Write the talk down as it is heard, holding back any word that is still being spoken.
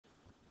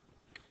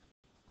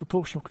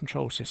proportional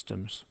control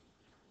systems.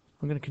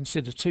 I'm going to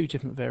consider two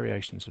different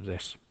variations of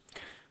this.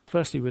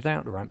 Firstly,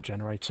 without a ramp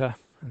generator,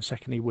 and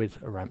secondly,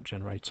 with a ramp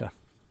generator.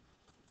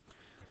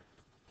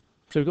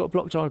 So we've got a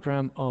block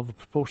diagram of a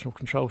proportional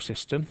control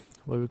system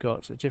where we've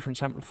got a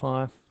difference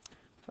amplifier,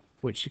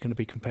 which is going to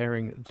be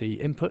comparing the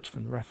input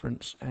from the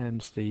reference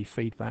and the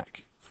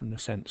feedback from the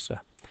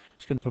sensor.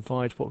 It's going to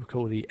provide what we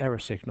call the error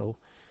signal.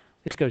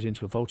 This goes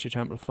into a voltage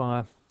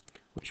amplifier,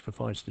 which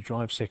provides the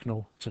drive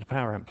signal to the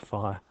power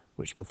amplifier,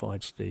 which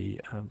provides the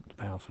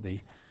power for the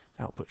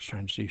output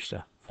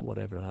transducer, for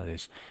whatever that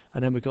is.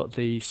 And then we've got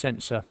the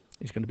sensor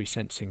is going to be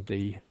sensing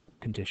the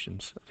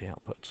conditions of the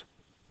output.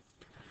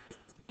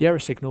 The error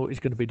signal is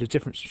going to be the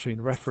difference between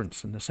the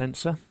reference and the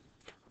sensor,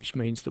 which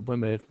means that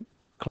when we're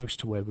close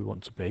to where we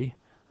want to be,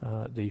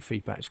 the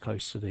feedback is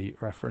close to the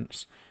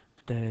reference,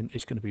 then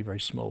it's going to be very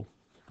small,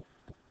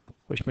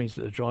 which means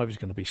that the drive is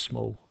going to be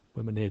small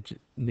when we're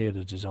near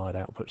the desired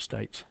output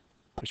state,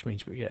 which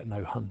means we get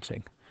no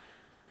hunting.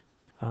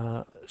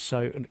 So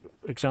an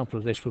example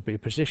of this would be a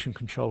position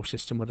control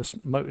system where the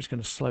motor is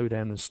going to slow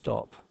down and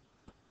stop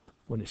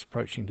when it's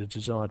approaching the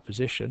desired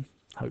position,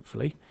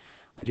 hopefully.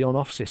 With the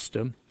on-off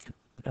system,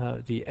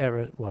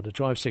 the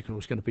drive signal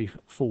is going to be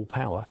full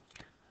power,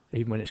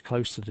 even when it's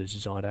close to the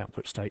desired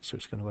output state, so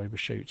it's going to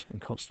overshoot and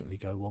constantly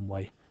go one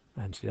way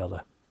and the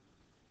other.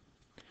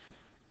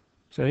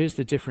 So here's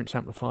the difference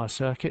amplifier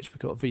circuit. We've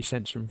got V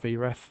sensor and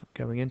Vref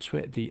going into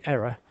it. The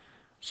error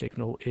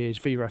signal is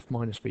Vref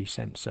minus V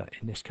sensor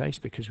in this case,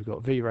 because we've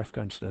got Vref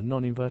going to the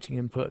non-inverting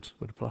input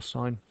with a plus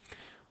sign.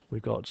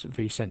 We've got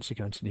V sensor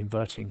going to the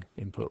inverting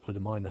input with a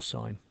minus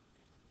sign.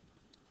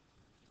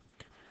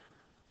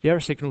 The error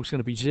signal is going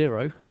to be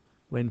 0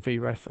 when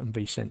Vref and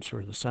V sensor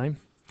are the same,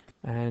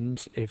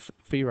 and if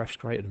Vref is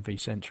greater than V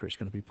sensor, it's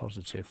going to be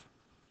positive.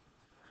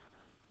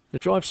 The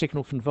drive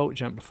signal from the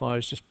voltage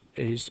amplifier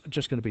is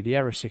just going to be the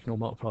error signal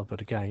multiplied by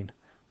the gain.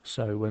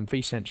 So when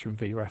V sensor and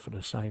Vref are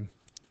the same,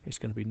 it's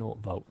going to be 0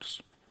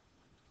 volts.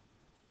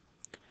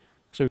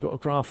 So we've got a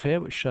graph here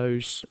which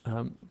shows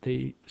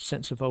the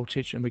sensor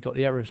voltage, and we've got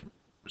the error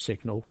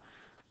signal,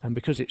 and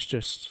because it's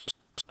just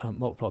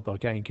multiplied by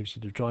gain gives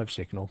you the drive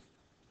signal.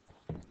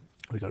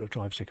 We've got a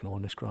drive signal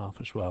on this graph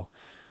as well.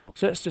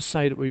 So let's just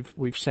say that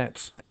we've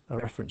set a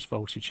reference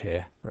voltage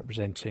here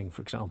representing,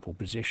 for example,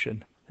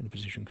 position in the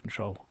position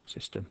control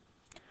system.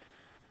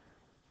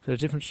 So the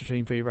difference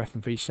between Vref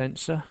and V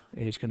sensor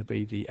is going to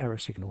be the error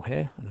signal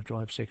here and the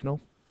drive signal.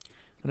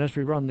 And as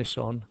we run this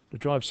on, the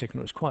drive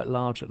signal is quite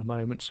large at the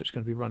moment, so it's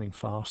going to be running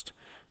fast,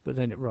 but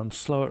then it runs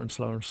slower and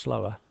slower and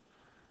slower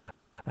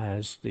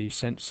as the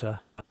sensor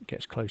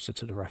gets closer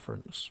to the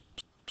reference.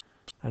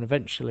 And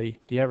eventually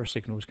the error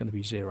signal is going to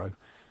be 0.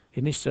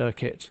 In this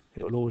circuit,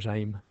 it will always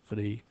aim for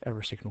the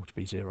error signal to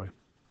be 0.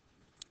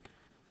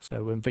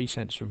 So when V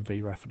sensor and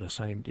Vref are the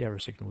same, the error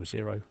signal is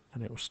 0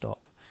 and it will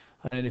stop.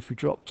 And then if we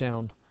drop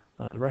down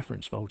the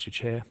reference voltage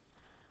here,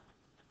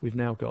 we've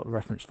now got the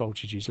reference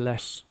voltage is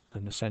less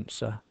than the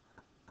sensor,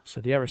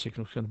 so the error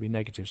signal is going to be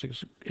negative. So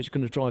it's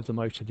going to drive the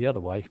motor the other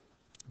way,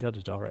 the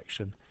other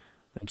direction,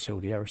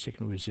 until the error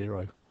signal is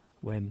 0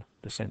 when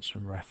the sensor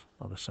and ref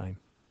are the same.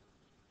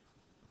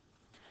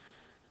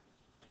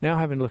 Now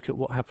having a look at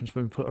what happens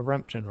when we put a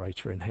ramp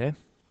generator in here.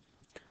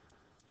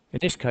 In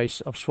this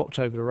case, I've swapped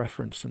over the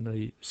reference and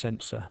the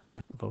sensor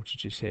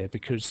voltages here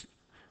because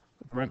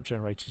the ramp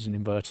generator is an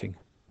inverting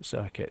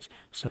circuit.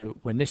 So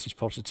when this is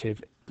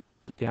positive,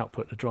 the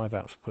drive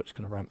output is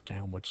going to ramp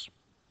downwards.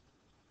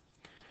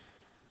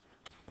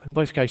 In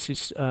both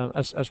cases,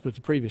 as with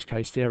the previous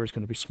case, the error is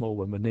going to be small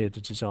when we're near the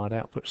desired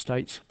output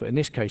state, but in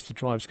this case the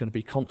drive is going to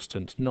be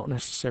constant, not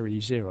necessarily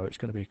 0, it's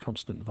going to be a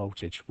constant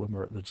voltage when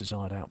we're at the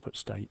desired output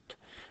state.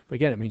 But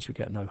again, it means we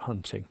get no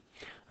hunting.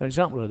 An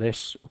example of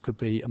this could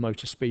be a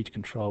motor speed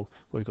control,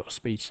 where we've got a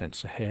speed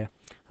sensor here,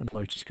 and the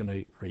motor is going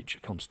to reach a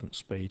constant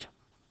speed.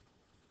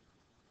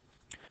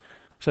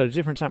 So the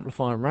difference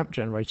amplifier and ramp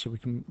generator we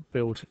can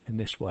build in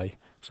this way.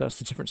 So that's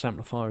the difference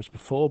amplifier as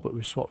before, but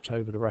we've swapped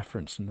over the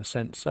reference and the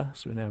sensor.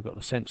 So we've now got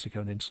the sensor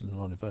going into the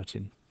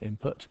non-inverting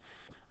input.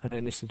 And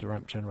then this is the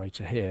ramp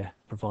generator here,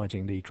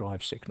 providing the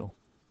drive signal.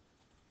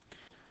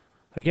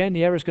 Again,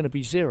 the error is going to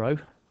be 0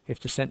 if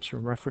the sensor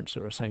and reference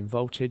are the same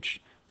voltage.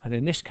 And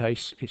in this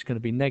case, it's going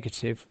to be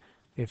negative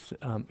if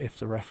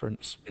the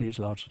reference is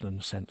larger than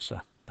the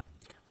sensor,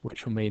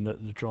 which will mean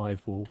that the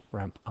drive will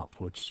ramp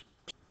upwards.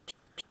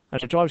 And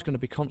the drive is going to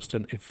be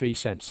constant if V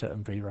sensor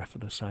and Vref are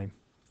the same.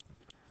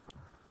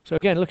 So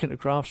again, looking at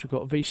the graphs, we've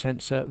got V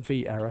sensor,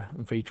 V error,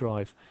 and V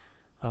drive.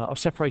 I've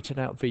separated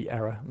out V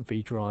error and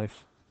V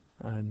drive,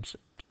 and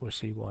we'll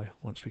see why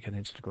once we get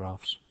into the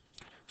graphs.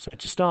 So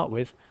to start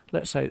with,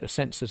 let's say the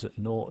sensor's at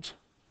 0,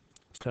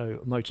 so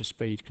motor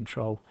speed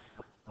control,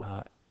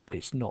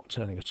 it's not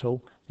turning at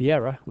all. The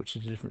error, which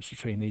is the difference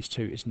between these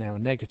two, is now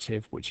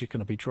negative, which is going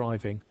to be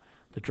driving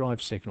the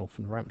drive signal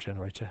from the ramp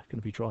generator, going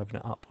to be driving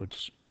it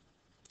upwards.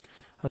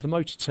 As the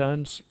motor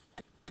turns,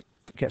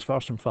 it gets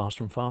faster and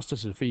faster and faster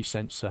as the V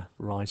sensor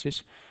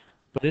rises,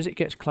 but as it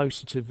gets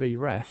closer to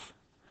Vref,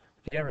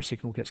 the error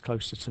signal gets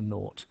closer to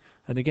 0.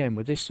 And again,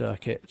 with this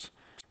circuit,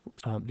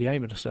 the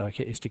aim of the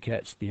circuit is to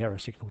get the error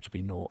signal to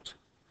be naught.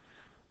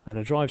 And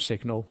the drive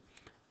signal,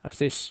 as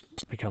this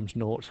becomes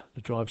naught,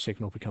 the drive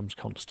signal becomes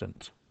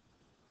constant.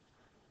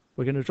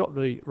 We're going to drop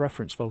the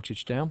reference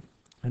voltage down,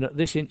 and at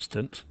this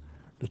instant,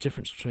 the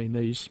difference between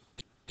these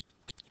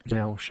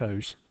now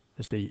shows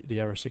as the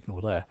error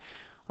signal there.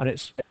 And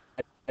it's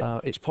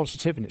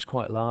positive and it's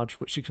quite large,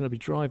 which is going to be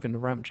driving the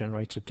ramp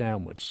generator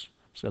downwards.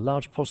 So a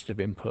large positive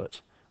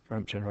input,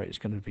 ramp generator is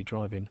going to be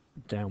driving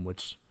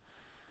downwards,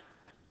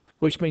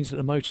 which means that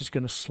the motor is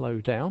going to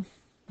slow down.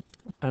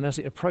 And as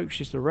it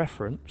approaches the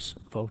reference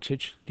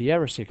voltage, the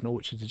error signal,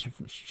 which is the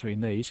difference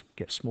between these,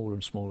 gets smaller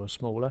and smaller and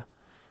smaller,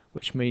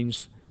 which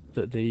means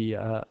that the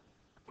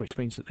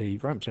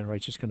ramp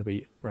generator is going to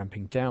be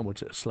ramping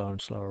downwards at a slower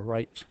and slower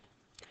rate.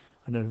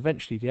 And then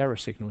eventually the error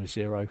signal is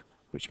 0,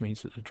 which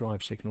means that the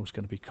drive signal is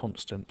going to be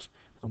constant,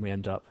 and we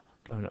end up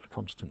going at a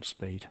constant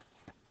speed.